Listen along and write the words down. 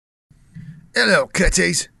Hello,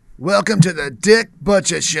 kitties. Welcome to the Dick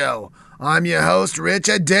Butcher Show. I'm your host,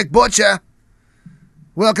 Richard Dick Butcher.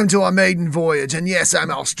 Welcome to our maiden voyage, and yes,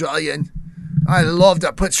 I'm Australian. I love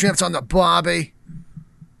to put shrimps on the barbie,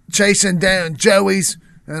 chasing down joeys,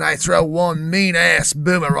 and I throw one mean-ass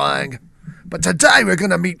boomerang. But today we're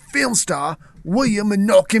going to meet film star William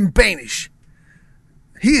Benesh.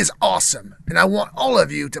 He is awesome, and I want all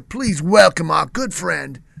of you to please welcome our good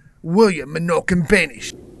friend, William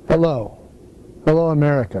Benesh. Hello. Hello,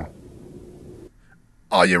 America.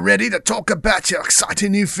 Are you ready to talk about your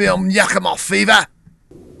exciting new film, Yakima Fever?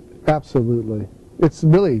 Absolutely. I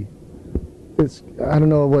don't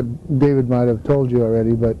know what David might have told you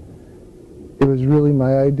already, but it was really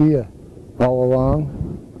my idea all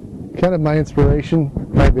along. Kind of my inspiration,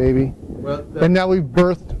 my baby. And now we've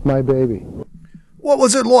birthed my baby. What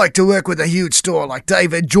was it like to work with a huge star like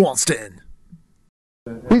David Johnston?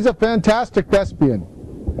 He's a fantastic thespian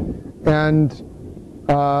and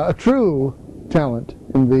a true talent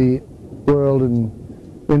in the world and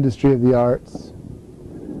industry of the arts.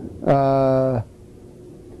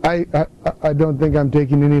 I don't think I'm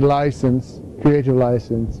taking any creative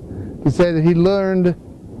license, to say that he learned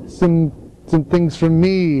some things from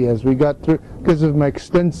me as we got through, because of my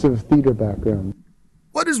extensive theater background.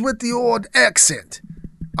 What is with the odd accent?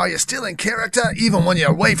 Are you still in character even when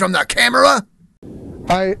you're away from the camera?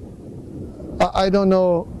 I don't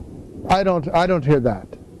know. I don't hear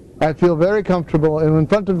that. I feel very comfortable in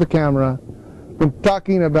front of the camera when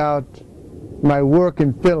talking about my work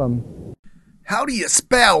in film. How do you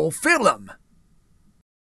spell film?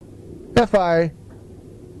 F-I-L-M-M?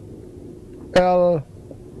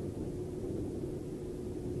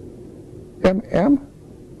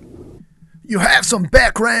 You have some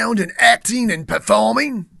background in acting and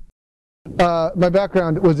performing? My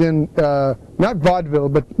background was in, not vaudeville,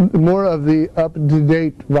 but more of the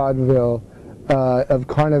up-to-date vaudeville of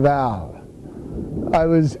Carnival. I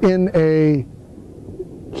was in a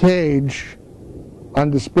cage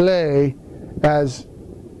on display as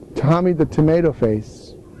Tommy the Tomato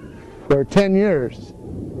Face for 10 years.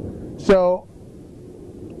 So,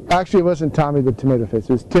 actually it wasn't Tommy the Tomato Face,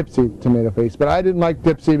 it was Tipsy the Tomato Face, but I didn't like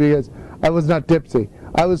Tipsy because I was not Tipsy.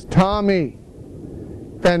 I was Tommy.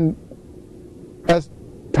 And as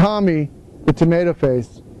Tommy the Tomato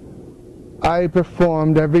Face, I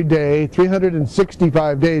performed every day,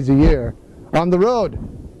 365 days a year, on the road.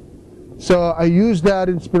 So I used that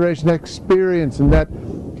inspiration, that experience, and that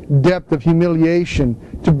depth of humiliation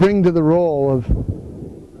to bring to the role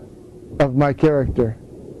of my character.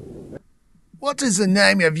 What is the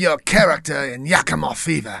name of your character in Yakima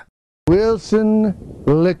Fever? Wilson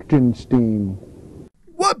Lichtenstein.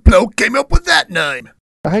 What bloke came up with that name?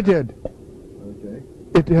 I did. Okay.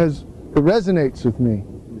 It resonates with me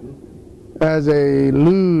as a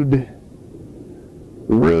lewd,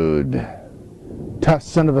 rude, tough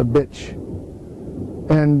son of a bitch.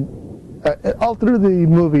 And all through the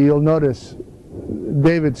movie you'll notice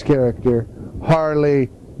David's character, Harley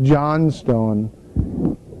Johnstone,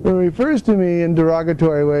 who refers to me in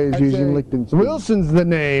derogatory ways using Lichtenstein. Wilson's the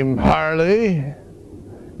name, Harley.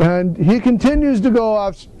 And he continues to go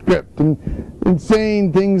off script and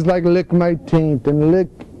saying things like lick my taint and lick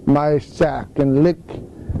my sack and lick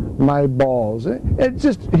my balls. It's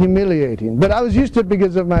just humiliating. But I was used to it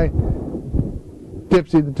because of my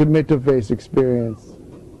Tipsy the Tomato Face experience.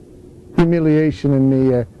 Humiliation and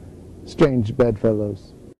me are strange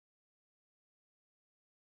bedfellows.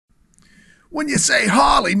 When you say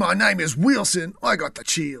Harley, my name is Wilson, I got the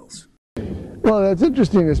chills. Well, that's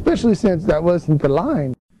interesting, especially since that wasn't the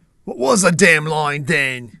line. What was the damn line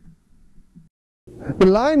then? The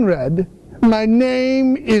line read, "My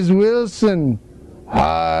name is Wilson,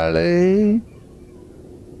 Harley."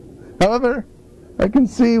 However, I can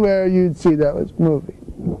see where you'd see that was movie.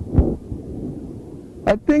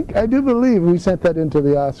 I do believe we sent that into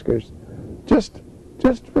the Oscars, just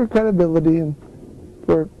for credibility and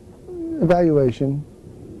for evaluation.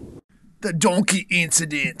 The donkey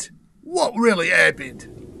incident. What really happened?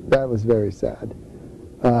 That was very sad.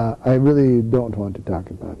 I really don't want to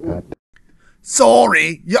talk about that.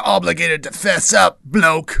 Sorry, you're obligated to fess up,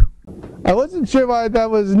 bloke. I wasn't sure why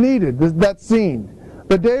that was needed, that scene.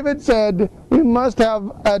 But David said, we must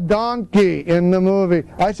have a donkey in the movie.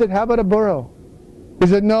 I said, how about a burro? He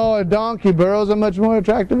said, no, a donkey. Burros are much more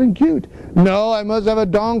attractive and cute. No, I must have a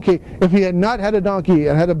donkey. If he had not had a donkey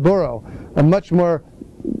and had a burro, a much more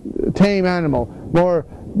tame animal,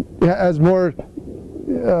 has more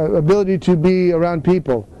ability to be around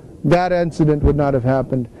people, that incident would not have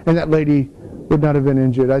happened, and that lady would not have been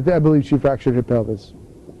injured. I believe she fractured her pelvis.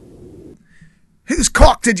 Whose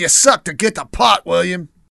cock did you suck to get the pot, William?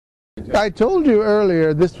 I told you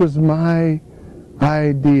earlier this was my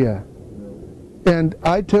idea. And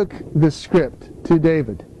I took the script to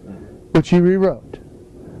David, which he rewrote.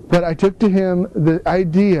 But I took to him the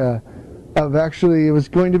idea of actually, it was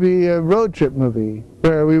going to be a road trip movie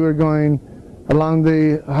where we were going along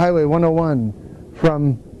the Highway 101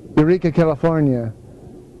 from Eureka, California,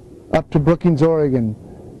 up to Brookings, Oregon.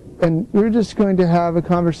 And we were just going to have a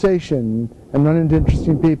conversation and run into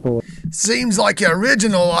interesting people. Seems like your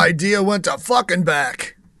original idea went to fucking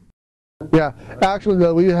back. Yeah, actually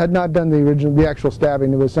though, we had not done the actual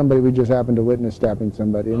stabbing. It was somebody we just happened to witness stabbing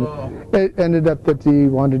somebody. And it ended up that he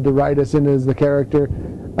wanted to write us in as the character.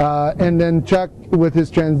 And then Chuck, with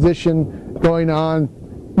his transition going on,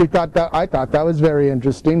 I thought that was very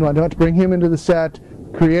interesting. Why not bring him into the set,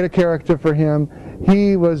 create a character for him.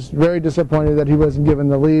 He was very disappointed that he wasn't given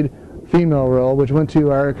the lead female role, which went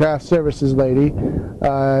to our craft services lady.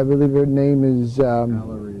 I believe her name is...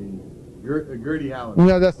 Gertie Hallen.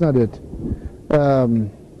 No, that's not it.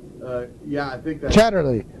 Yeah, I think that's...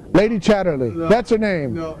 Chatterley. Lady Chatterley. No, that's her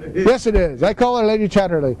name. No, yes, it is. I call her Lady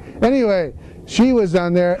Chatterley. Anyway, she was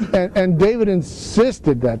on there, and David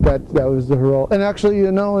insisted that was her role. And actually,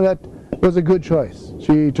 you know, that was a good choice.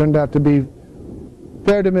 She turned out to be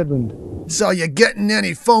fair to Midland. So you getting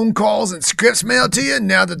any phone calls and scripts mailed to you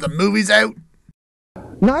now that the movie's out?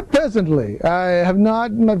 Not presently. I have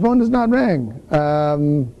not. My phone does not ring.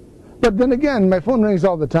 But then again, my phone rings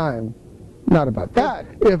all the time. Not about that.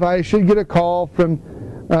 If I should get a call from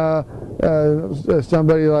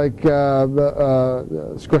somebody like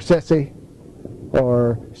Scorsese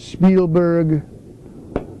or Spielberg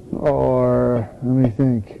or, let me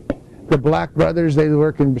think, the Black Brothers, they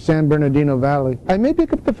work in San Bernardino Valley, I may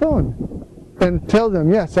pick up the phone and tell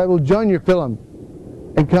them, yes, I will join your film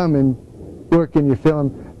and come and work in your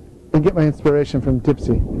film and get my inspiration from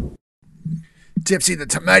Tipsy. Tipsy the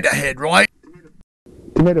tomato head, right?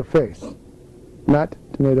 Tomato Face, not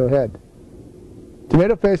Tomato Head.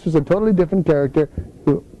 Tomato Face was a totally different character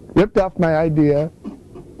who ripped off my idea.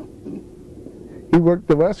 He worked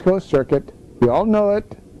the West Coast circuit. We all know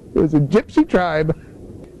it. It was a gypsy tribe.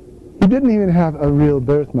 He didn't even have a real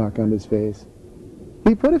birthmark on his face.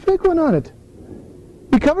 He put a fake one on it.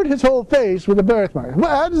 He covered his whole face with a birthmark. Well,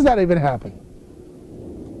 how does that even happen?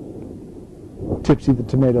 Tipsy the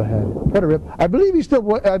Tomato Head. What a rip! I believe he's still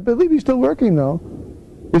working though.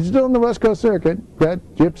 He's still in the West Coast circuit. That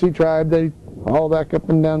gypsy tribe, they all back up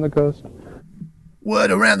and down the coast. Word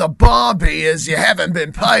around the Barbie is you haven't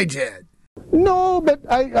been paid yet. No, but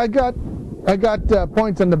I got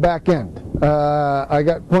points on the back end. I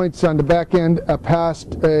got points on the back end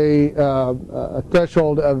past a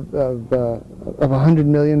threshold of $100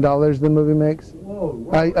 million the movie makes. Whoa,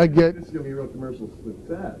 wow. I get. This is gonna be a real commercial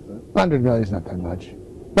success, huh? 100 million is not that much.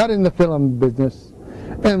 Not in the film business.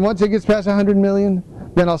 And once it gets past 100 million,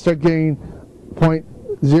 then I'll start getting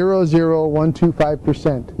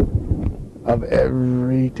 0.00125% of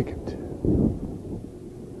every ticket.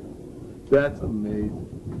 That's amazing.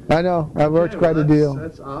 I know. I worked quite a deal.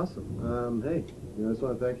 That's awesome. Hey, I just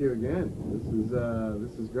want to thank you again.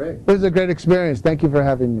 This is great. It was a great experience. Thank you for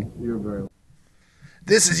having me. You're very welcome.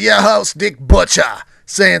 This is your host, Dick Butcher,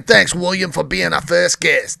 saying thanks, William, for being our first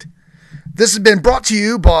guest. This has been brought to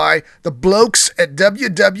you by the blokes at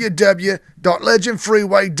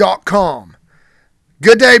www.legendfreeway.com.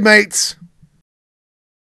 Good day, mates.